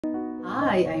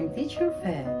Hi, I'm Teacher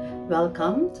Fe.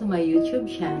 Welcome to my YouTube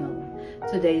channel.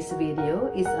 Today's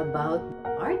video is about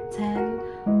part 10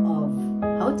 of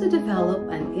how to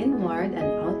develop an inward and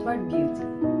outward beauty.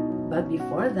 But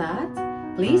before that,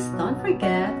 please don't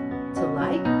forget to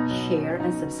like, share, and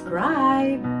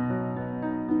subscribe.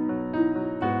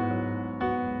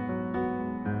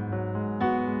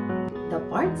 The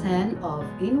part 10 of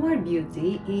inward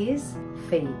beauty is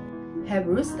faith.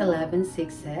 Hebrews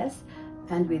 11:6 says,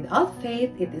 "And without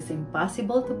faith it is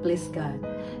impossible to please God,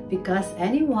 because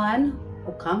anyone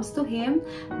who comes to Him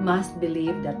must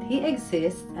believe that He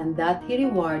exists and that He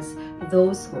rewards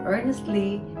those who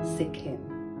earnestly seek Him."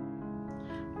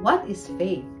 What is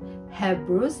faith?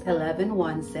 Hebrews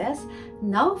 11:1 says,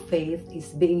 "Now faith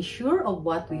is being sure of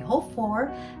what we hope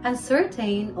for and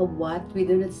certain of what we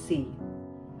do not see."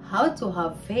 How to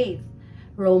have faith?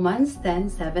 Romans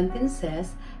 10:17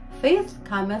 says, "Faith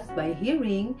cometh by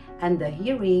hearing, and the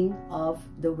hearing of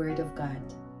the Word of God."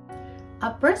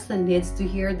 A person needs to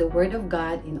hear the Word of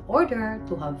God in order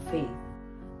to have faith.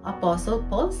 Apostle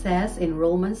Paul says in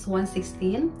Romans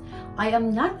 1:16, "I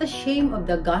am not ashamed of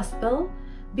the gospel,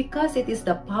 because it is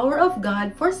the power of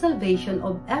God for salvation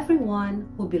of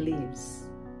everyone who believes."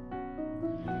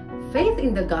 Faith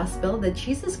in the gospel that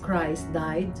Jesus Christ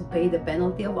died to pay the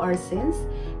penalty of our sins.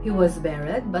 He was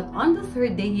buried, but on the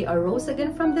third day He arose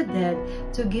again from the dead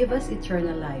to give us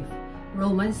eternal life.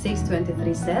 Romans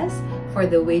 6:23 says, "For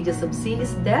the wages of sin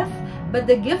is death,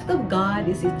 but the gift of God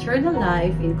is eternal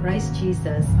life in Christ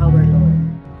Jesus our Lord."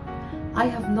 I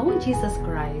have known Jesus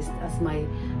Christ as my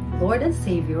Lord and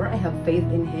Savior. I have faith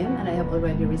in Him, and I have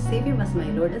already received Him as my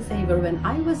Lord and Savior when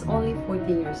I was only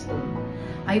 14 years old.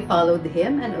 I followed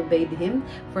Him and obeyed Him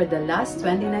for the last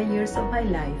 29 years of my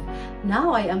life.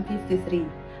 Now I am 53.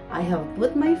 I have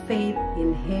put my faith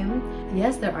in Him.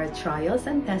 Yes, there are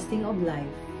trials and testing of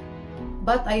life,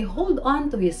 but I hold on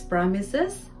to His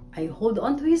promises. I hold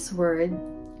on to His Word.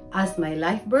 As my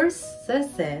life verse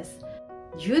says,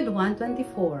 Jude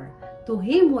 1:24, "To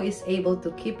Him who is able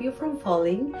to keep you from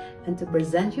falling and to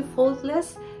present you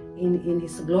faultless in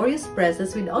His glorious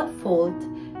presence without fault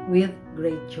with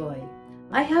great joy."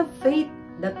 I have faith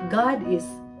that God is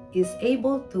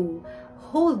able to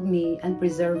hold me and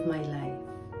preserve my life.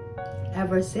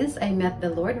 Ever since I met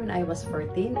the Lord when I was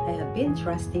 14, I have been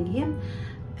trusting Him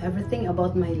everything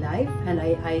about my life, and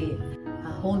I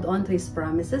hold on to His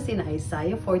promises. In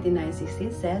Isaiah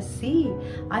 49:16 says, "See,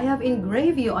 I have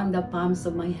engraved you on the palms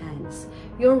of my hands.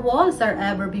 Your walls are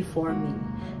ever before me."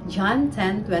 John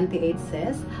 10:28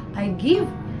 says, "I give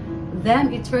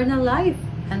them eternal life,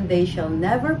 and they shall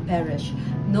never perish.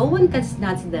 No one can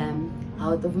snatch them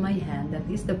out of my hand." That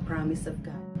is the promise of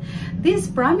God. These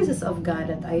promises of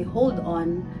God that I hold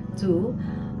on to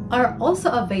are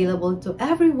also available to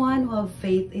everyone who have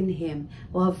faith in Him,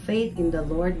 who have faith in the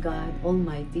Lord God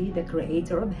Almighty, the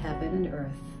Creator of heaven and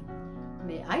earth.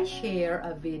 May I share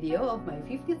a video of my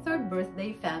 53rd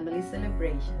birthday family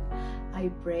celebration.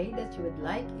 I pray that you would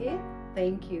like it.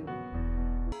 Thank you.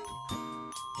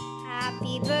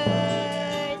 Happy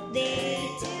birthday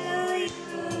to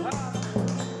you.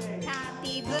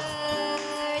 Happy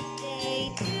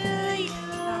birthday to you.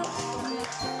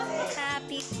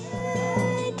 Happy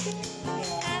birthday.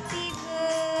 Happy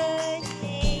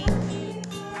birthday.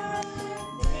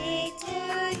 Birthday to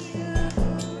you.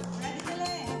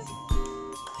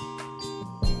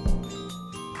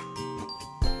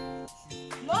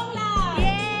 Long life.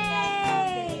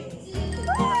 Yay!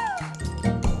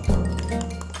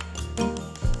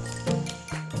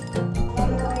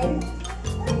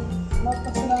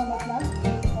 Magpasalamat lang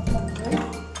at mag-pray.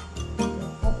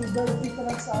 Happy birthday ka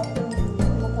lang sa ating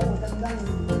magandang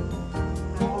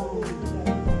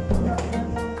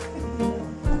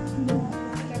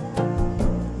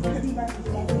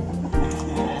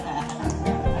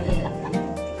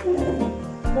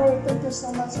Lord, thank you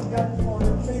so much God for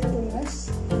your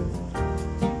faithfulness.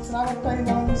 Salamat tayo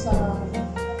naman sa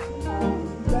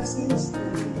blessings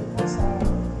at sa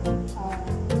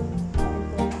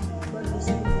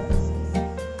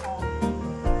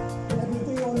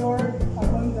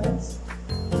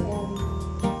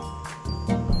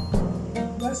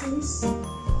blessings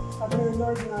at your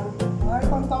Lord na mga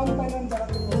ibang taon pa yun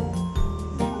darating mo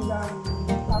hanggang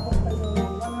tapos tayo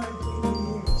ng 180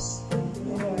 years in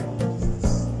the name of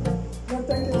Jesus. Lord,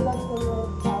 thank you God for your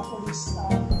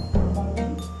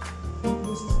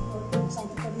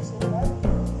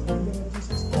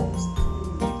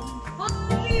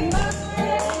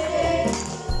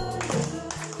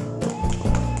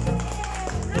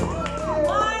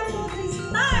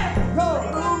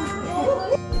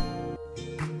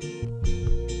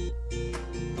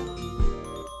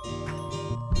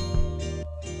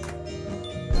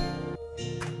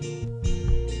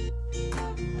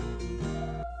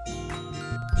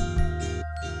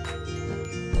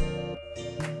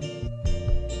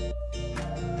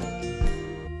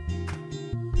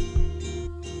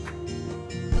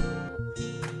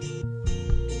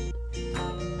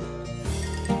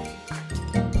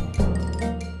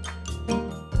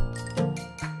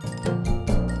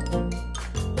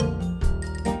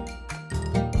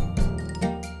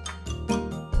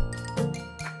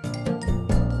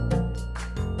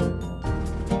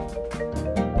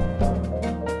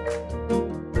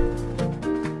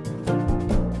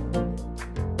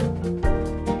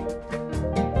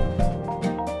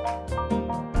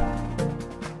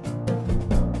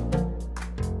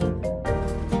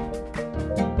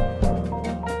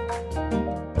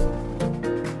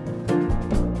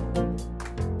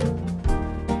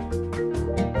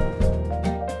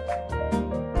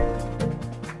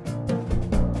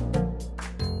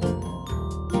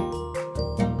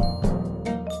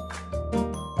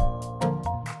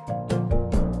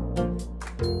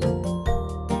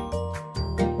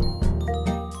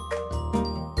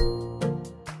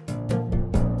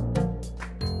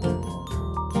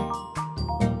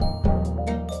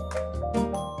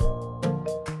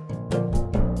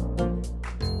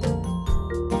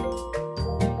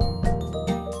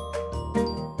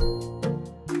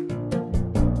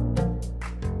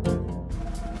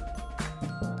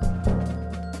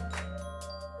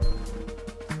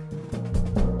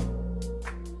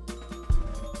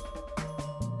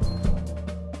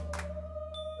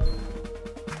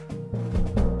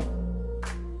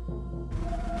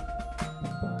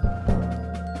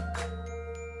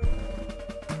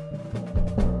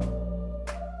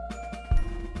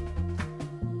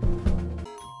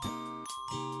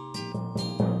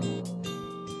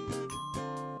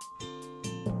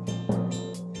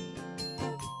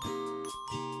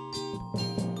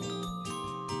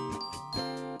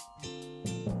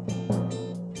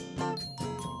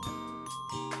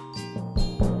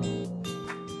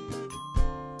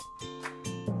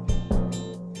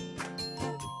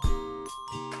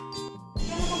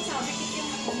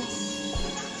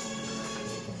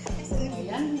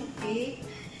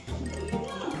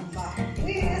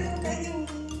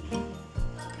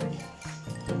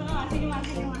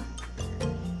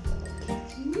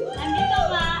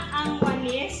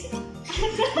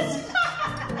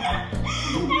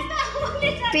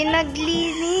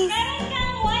Pinaglinis. Meron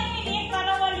kang 1 minute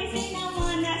para walisin na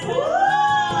muna sa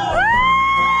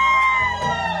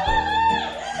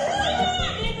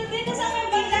dito sa may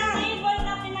bandang table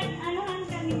na pinag-anuhan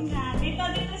kanina.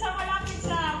 Dito sa malapit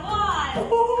sa wall.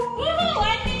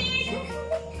 1 minute.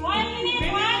 1 minute.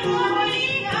 1 more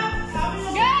minute.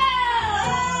 Go!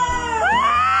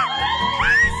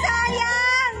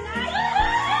 Sayang!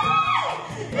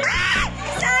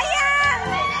 Sayang!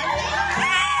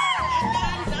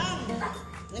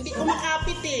 Hindi ko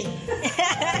makapit eh.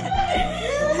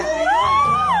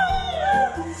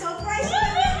 Surprise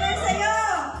naman sa'yo!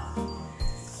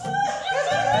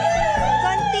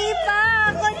 Konti pa!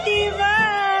 Konti pa!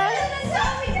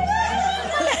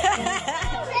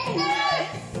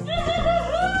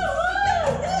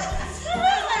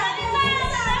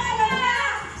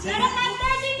 Meron kang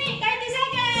 30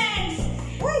 seconds.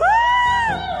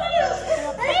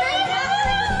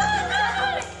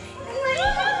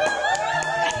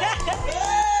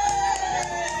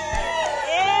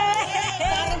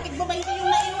 Parang tigbabay ko yung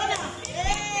naiwan ah.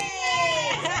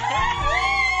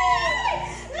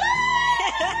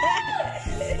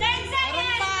 10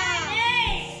 seconds.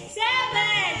 8,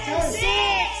 7,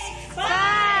 6,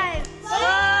 5,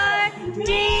 4,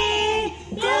 3,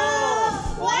 2,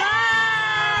 1!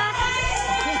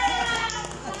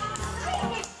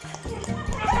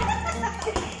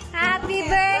 Happy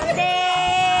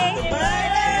birthday!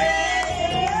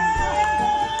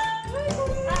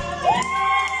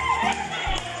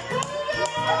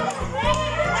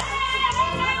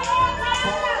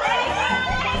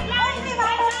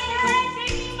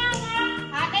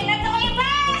 Akin na to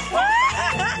iba!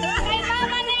 Kay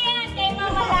mama na yan! Kay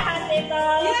mama lahat ito!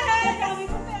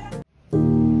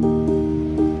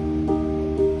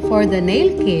 For the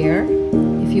nail care,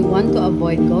 if you want to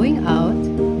avoid going out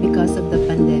because of the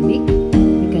pandemic,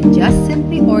 you can just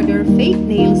simply order fake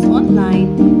nails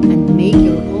online and make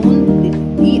your own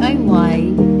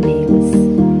DIY nails.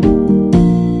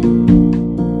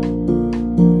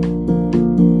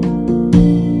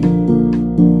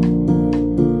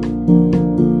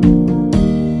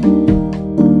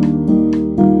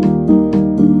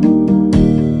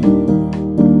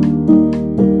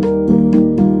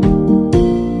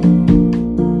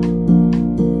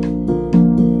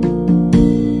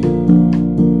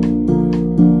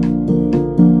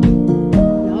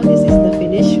 Now this is the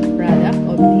finished product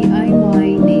of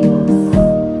DIY nails.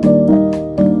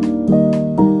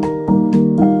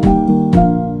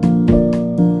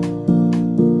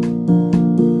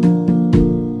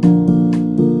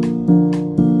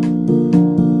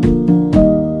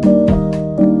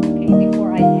 Okay,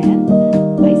 before I end,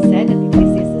 I said that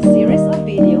this is a series of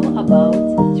video about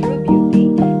true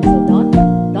beauty. So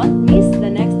don't miss the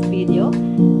next video.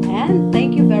 And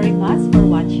thank you very much for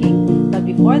watching. But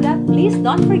before that, please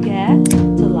don't forget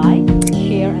to like,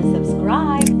 share, and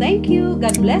subscribe. Thank you.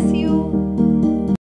 God bless you.